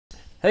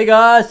Hey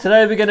guys,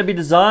 today we're going to be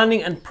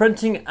designing and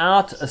printing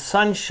out a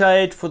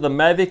sunshade for the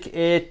Mavic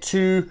Air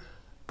 2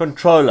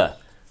 controller.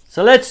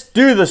 So let's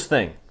do this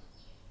thing.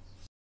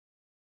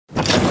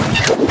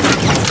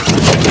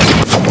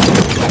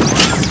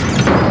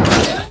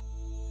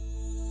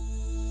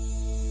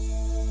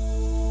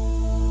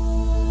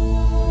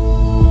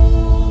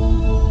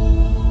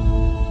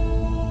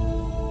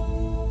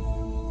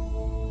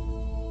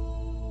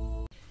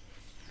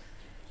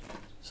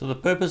 So the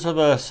purpose of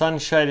a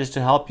sunshade is to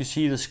help you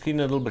see the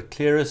screen a little bit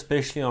clearer,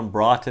 especially on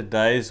brighter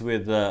days where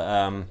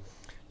the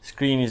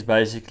screen is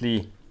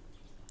basically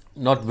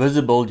not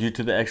visible due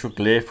to the actual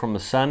glare from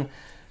the sun.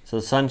 So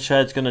the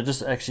sunshade is going to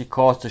just actually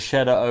cast a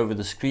shadow over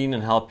the screen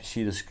and help you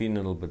see the screen a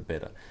little bit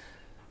better.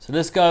 So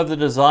let's go over the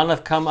design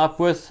I've come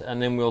up with,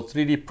 and then we'll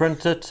 3D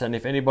print it. And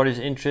if anybody's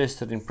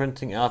interested in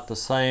printing out the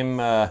same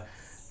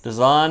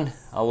design,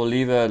 I will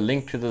leave a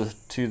link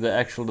to the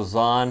actual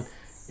design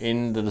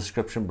in the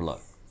description below.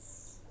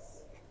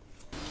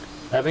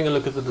 Having a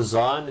look at the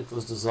design, it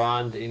was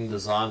designed in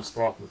Design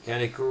Spark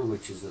Mechanical,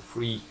 which is a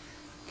free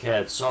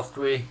CAD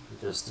software.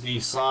 It has three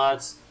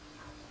sides,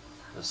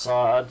 a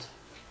side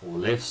or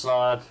left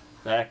side,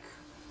 back,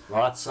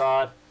 right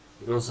side.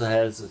 It also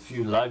has a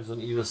few lugs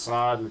on either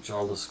side, which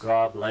I'll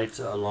describe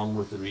later, along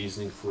with the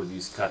reasoning for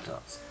these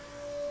cutouts.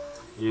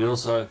 It is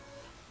also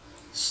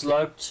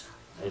sloped.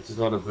 It is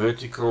not a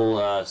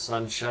vertical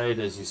sunshade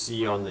as you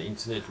see on the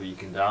internet where you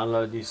can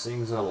download these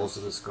things. I'll also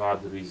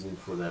describe the reasoning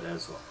for that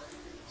as well.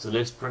 So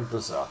let's print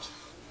this out.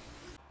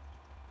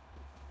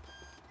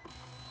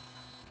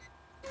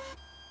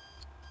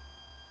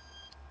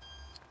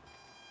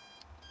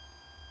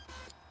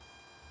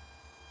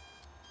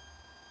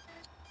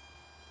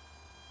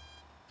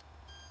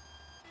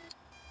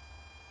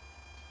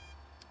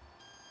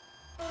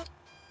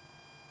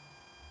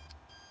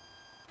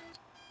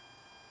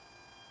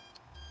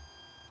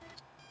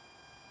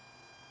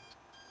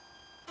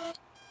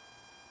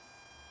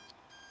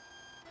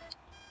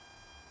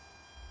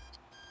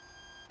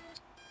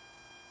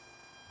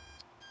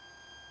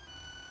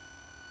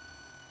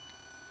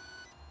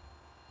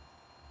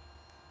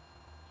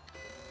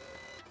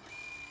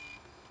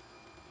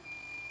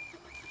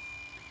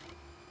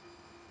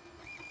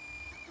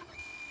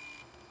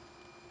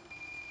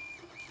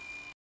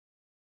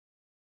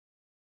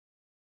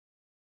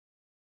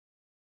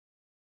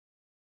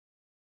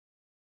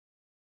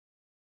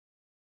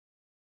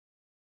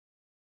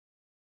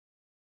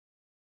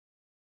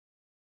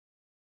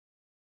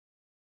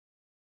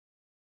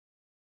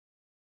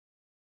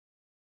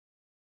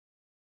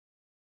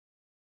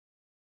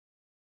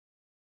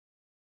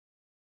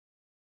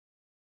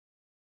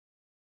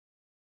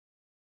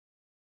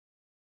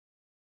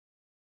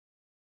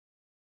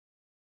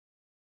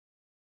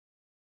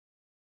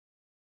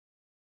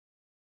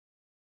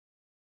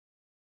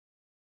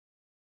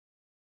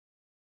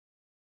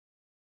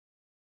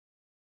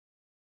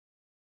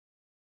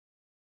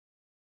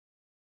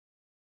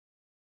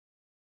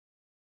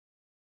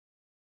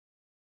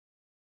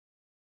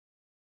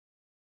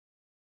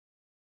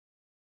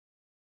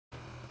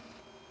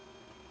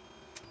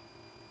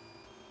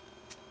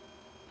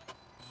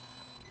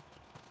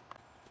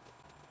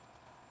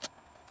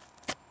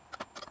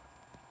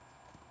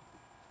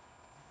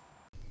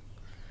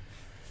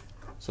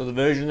 So the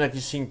version that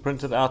you're seeing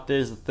printed out there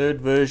is the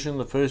third version.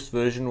 The first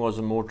version was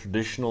a more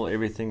traditional,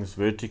 everything's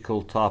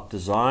vertical type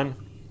design.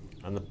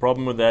 And the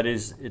problem with that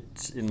is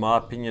it, in my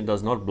opinion,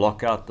 does not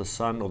block out the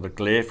sun or the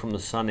glare from the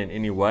sun in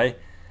any way.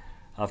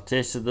 I've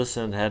tested this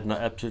and had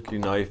absolutely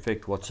no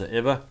effect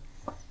whatsoever.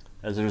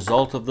 As a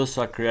result of this,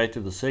 I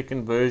created the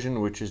second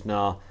version, which is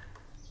now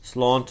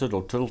slanted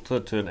or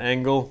tilted to an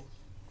angle.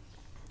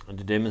 And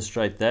to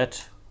demonstrate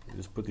that,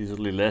 just put these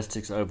little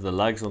elastics over the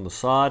lugs on the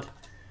side.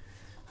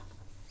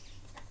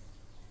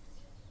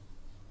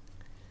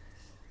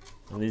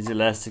 And these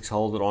elastics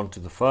hold it onto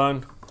the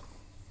phone,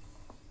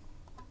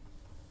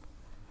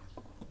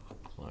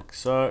 like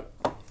so.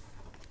 And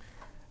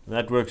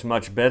that works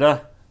much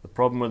better. The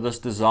problem with this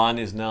design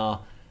is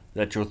now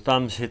that your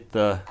thumbs hit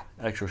the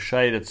actual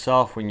shade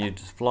itself when you're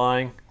just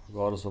flying,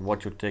 regardless of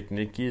what your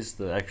technique is.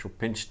 The actual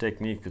pinch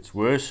technique, it's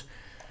worse.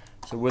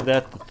 So with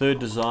that, the third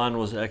design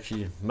was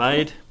actually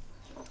made.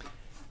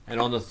 And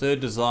on the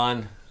third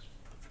design,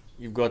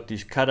 you've got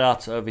these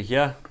cutouts over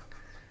here,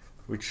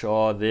 which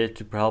are there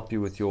to help you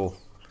with your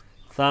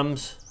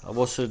thumbs. I've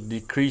also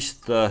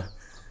decreased the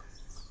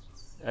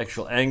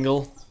actual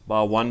angle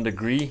by 1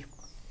 degree.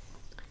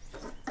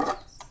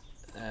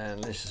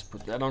 And let's just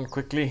put that on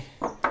quickly.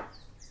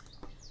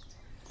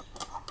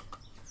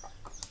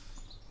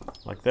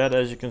 Like that.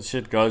 As you can see,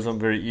 it goes on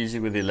very easy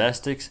with the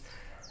elastics.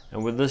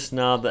 And with this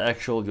now,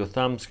 your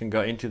thumbs can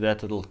go into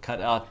that little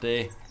cutout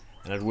there,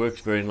 and it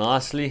works very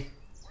nicely.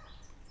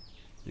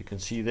 You can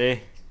see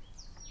there,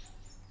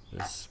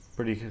 it's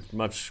pretty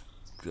much,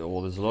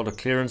 well, there's a lot of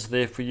clearance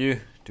there for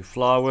you to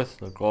fly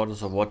with,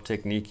 regardless of what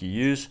technique you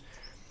use.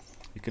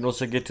 You can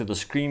also get to the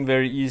screen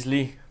very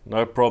easily,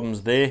 no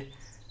problems there,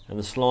 and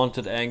the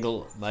slanted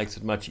angle makes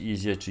it much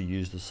easier to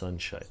use the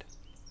sunshade.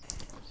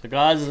 So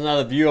guys, this is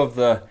another view of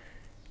the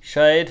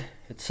shade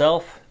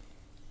itself.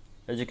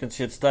 As you can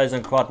see, it stays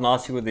on quite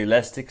nicely with the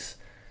elastics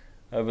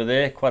over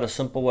there. Quite a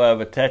simple way of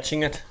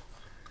attaching it,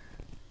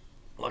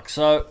 like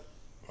so.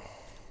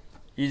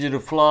 Easy to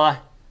fly,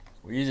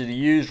 or easy to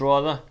use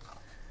rather.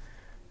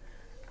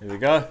 There we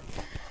go.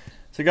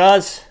 So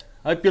guys,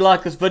 hope you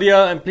like this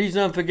video, and please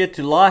don't forget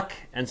to like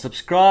and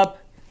subscribe,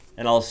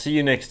 and I'll see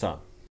you next time.